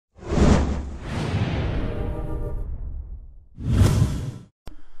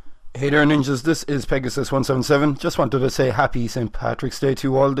Hey there ninjas, this is Pegasus177. Just wanted to say happy St. Patrick's Day to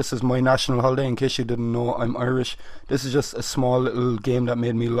you all. This is my national holiday. In case you didn't know, I'm Irish. This is just a small little game that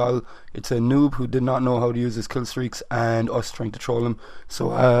made me lol. It's a noob who did not know how to use his kill streaks and us trying to troll him.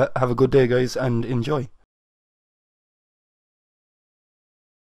 So have a good day guys and enjoy.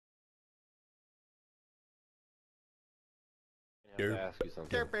 Falcon,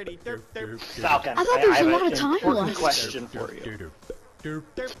 I thought there was a lot of time important left. question for you.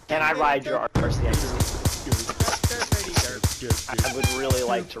 Can I ride your RCXD? I would really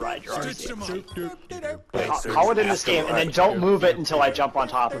like to ride your RCXD. Call it in this game, and then don't move it until I jump on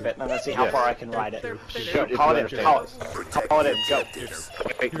top of it, and then let's see how far I can ride it. Go, call it in, call it in, go.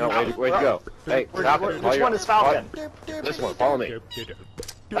 Wait, no, wait, go. Hey, Falcon, which one is Falcon? This one, follow me.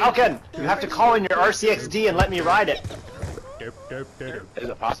 Falcon, you have to call in your RCXD and let me ride it. Is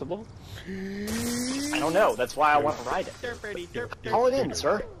it possible? I don't know, that's why I want to ride it. Call it in,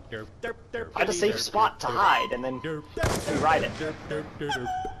 sir. Find a safe spot to hide, and then you ride it.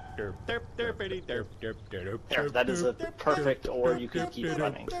 There, that is a perfect, or you can keep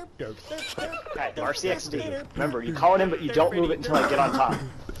running. Okay, RCXD. Remember, you call it in, but you don't move it until I get on top.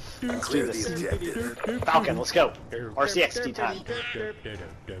 Let's do this. Falcon, let's go. RCXD time.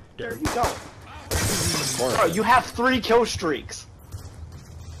 There you go. Bro, you have 3 kill streaks.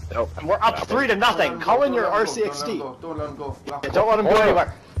 Nope. And we're up 3-0. Call in your RCXD. Don't let him go. Don't let him go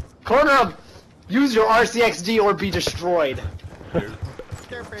anywhere. Corner him! Use your RCXD or be destroyed.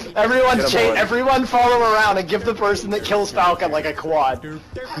 Everyone follow around and give the person that kills Falcon like a quad.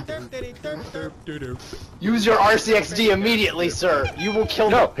 Use your RCXD immediately, sir. You will kill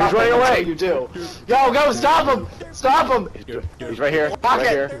No, he's running away. You do. Go, stop him! Stop him! He's right here. Lock right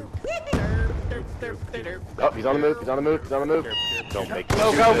it. here. Oh, he's on the move. He's on the move. He's on the move. Don't make me Go!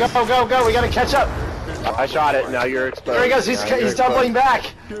 We gotta catch up. I shot it. Now you're exposed. There he goes. He's doubling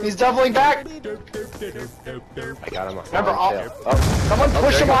back. He's doubling back. I got him. Remember, someone Oh,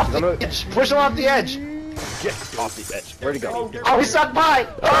 push there him he off goes. the edge. Push him off the edge. Get off the edge. Where'd he go? Oh, he stuck by.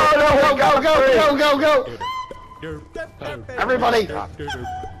 Oh no! Go! Everybody,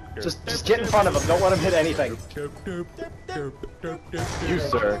 just get in front of him. Don't let him hit anything. You,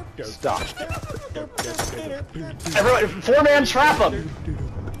 sir. Stop. Everyone, 4-man trap him.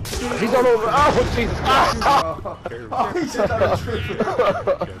 He's all over. Oh, Jesus.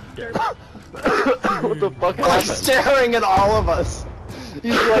 What the fuck He's happened? staring at all of us.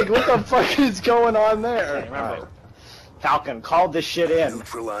 He's like, what the fuck is going on there? Remember, Falcon, call this shit in.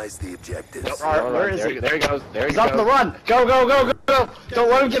 Neutralize the objectives. Where is he? There he goes. There he He's goes. up the run. Go! Don't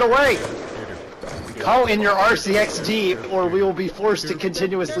let him get away. Call in your RCXD, or we will be forced to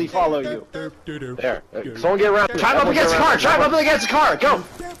continuously follow you. There. Someone get around. Try him up against the car! Try him up against the car! Go!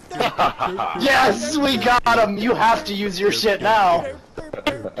 Yes, we got him! You have to use your shit now.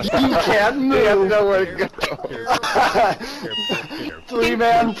 You can't You have move. nowhere to go.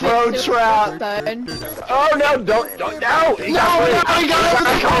 3-man pro trap. Oh no! Don't! No! No, he got into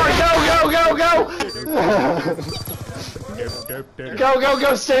the car!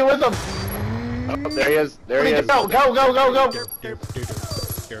 Go! Stay with him! Oh, there he is. There he is. Go!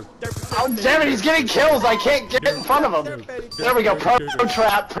 Oh, damn it, he's getting kills! I can't get in front of him! There we go, pro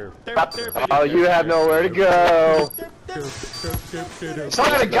trap! Oh, you have nowhere to go.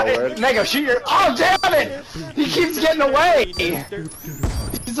 Someone got Mega, shoot your— Oh, damn it! He keeps getting away!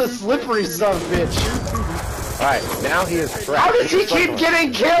 He's a slippery son of a bitch. Alright, now he is trapped. How does he keep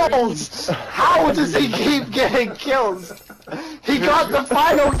getting kills? How does he keep getting kills? He got the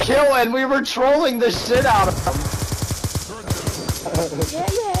final kill and we were trolling the shit out of him.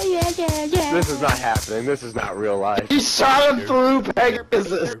 Yeah. This is not happening. This is not real life. He shot him through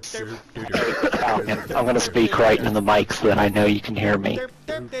Pegasus. I'm gonna speak right into the mic so that I know you can hear me.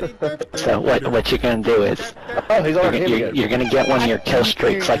 So what you're gonna do is Oh, he's on him you're gonna get one of your kill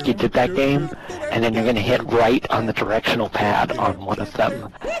streaks like you did that game, and then you're gonna hit right on the directional pad on one of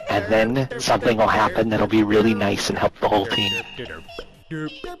them, and then something will happen that'll be really nice and help the whole team.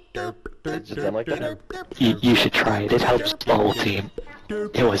 Like that? You should try it. It helps the whole team.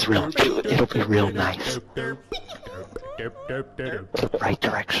 It'll be real nice. The right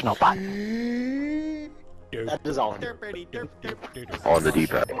directional button. That is all. On the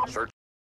D-pad.